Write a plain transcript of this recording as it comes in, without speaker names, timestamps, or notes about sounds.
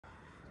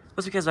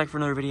What's up guys, back for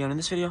another video, and in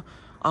this video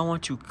I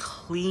want to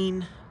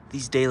clean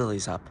these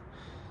daylilies up.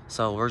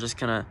 So we're just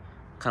gonna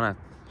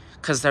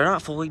because they're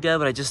not fully dead,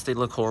 but they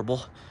look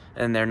horrible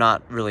and they're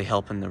not really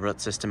helping the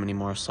root system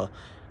anymore, so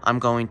I'm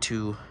going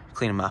to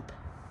clean them up.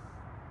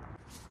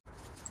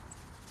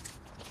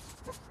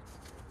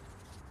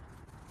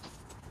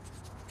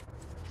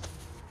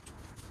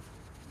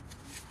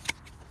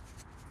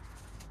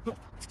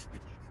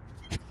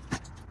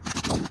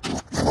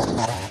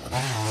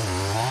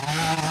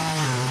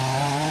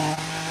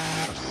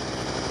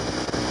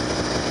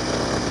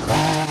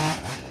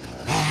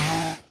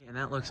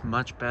 Looks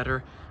much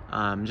better.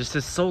 Just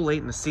it's so late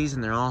in the season,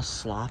 they're all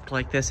slopped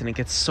like this, and it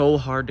gets so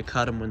hard to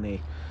cut them when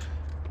they,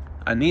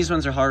 and these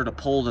ones are harder to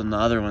pull than the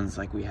other ones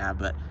like we have,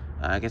 but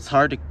it gets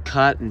hard to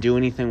cut and do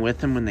anything with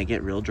them when they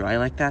get real dry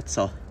like that.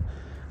 So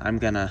I'm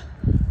gonna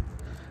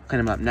clean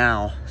them up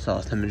now, so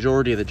the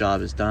majority of the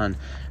job is done.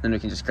 Then we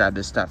can just grab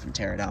this stuff and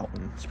tear it out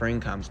when spring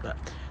comes, but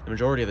the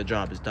majority of the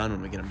job is done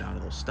when we get them down to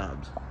those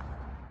stubs.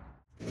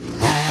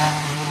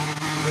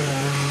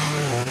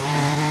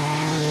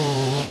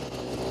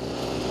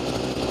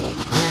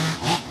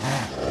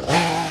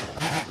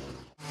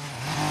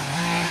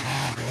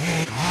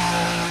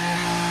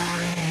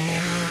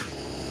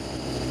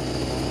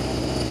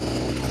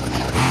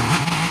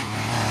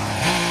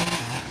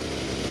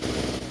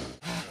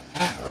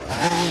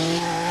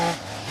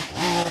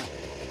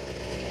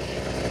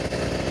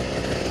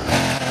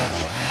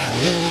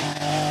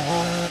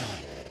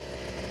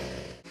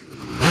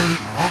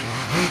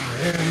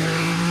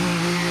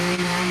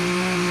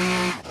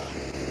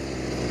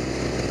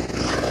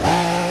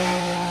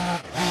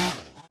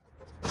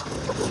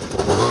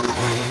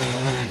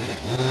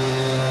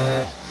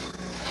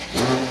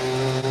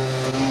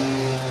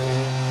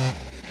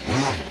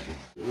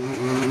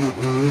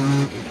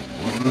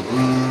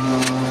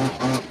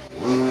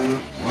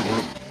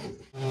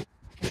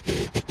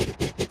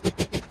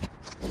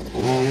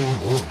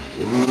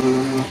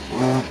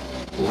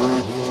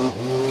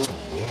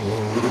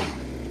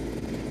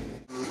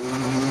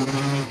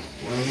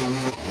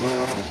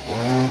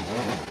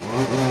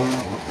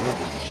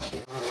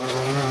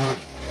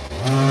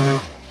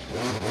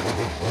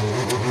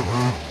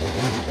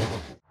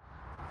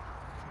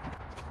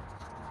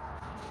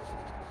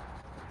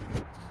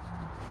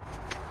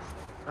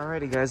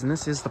 Alrighty guys, and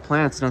this is the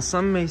plants. Now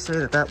some may say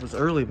that that was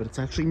early, but it's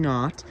actually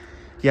not.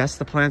 Yes,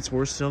 the plants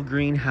were still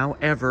green.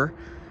 However,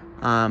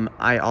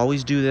 I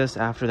always do this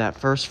after that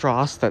first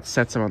frost that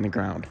sets them on the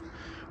ground,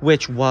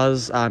 which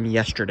was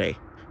yesterday.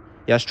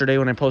 Yesterday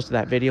when I posted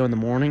that video in the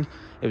morning,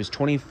 it was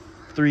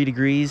 23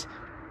 degrees,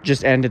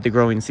 just ended the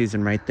growing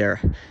season right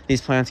there.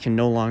 These plants can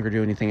no longer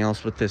do anything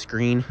else with this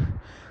green.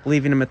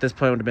 Leaving them at this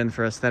point would have been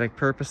for aesthetic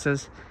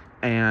purposes,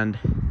 and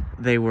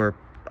they were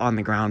on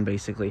the ground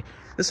basically.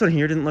 This one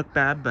here didn't look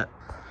bad, but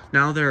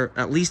now they're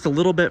at least a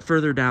little bit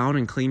further down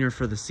and cleaner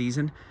for the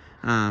season.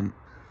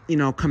 You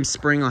know, come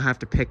spring I'll have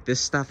to pick this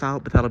stuff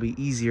out, but that'll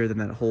be easier than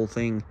that whole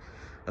thing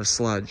of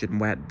sludge and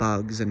wet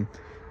bugs and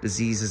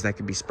diseases that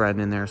could be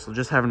spreading in there. So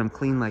just having them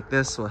clean like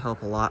this will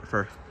help a lot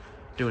for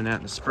doing that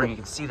in the spring. You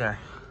can see there,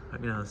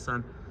 you know, the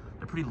sun,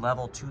 they're pretty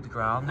level to the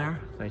ground there.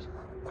 Like,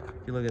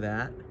 if you look at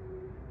that,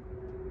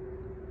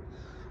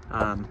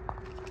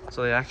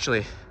 so they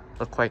actually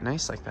look quite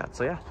nice like that.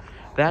 So yeah,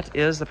 that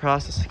is the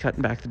process of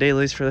cutting back the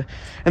daylilies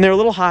and they're a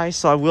little high,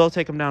 so I will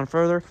take them down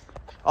further.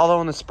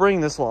 Although in the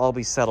spring, this will all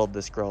be settled,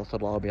 this growth.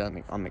 It'll all be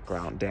on the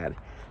ground dead.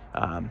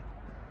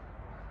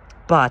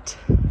 But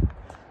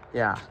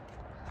yeah,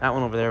 that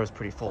one over there was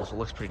pretty full, so it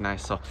looks pretty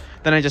nice. So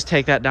then I just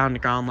take that down to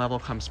ground level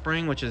come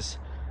spring, which is,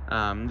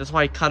 that's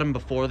why I cut them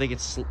before they get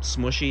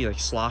smushy, like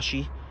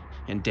sloshy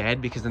and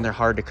dead, because then they're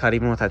hard to cut.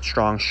 Even with that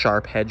strong,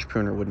 sharp hedge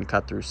pruner wouldn't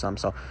cut through some.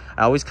 So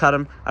I always cut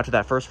them after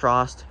that first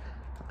frost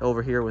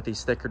over here with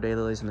these thicker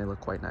daylilies, and they look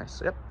quite nice.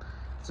 So yep,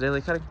 it's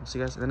daily cutting. We'll see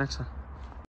you guys in the next one.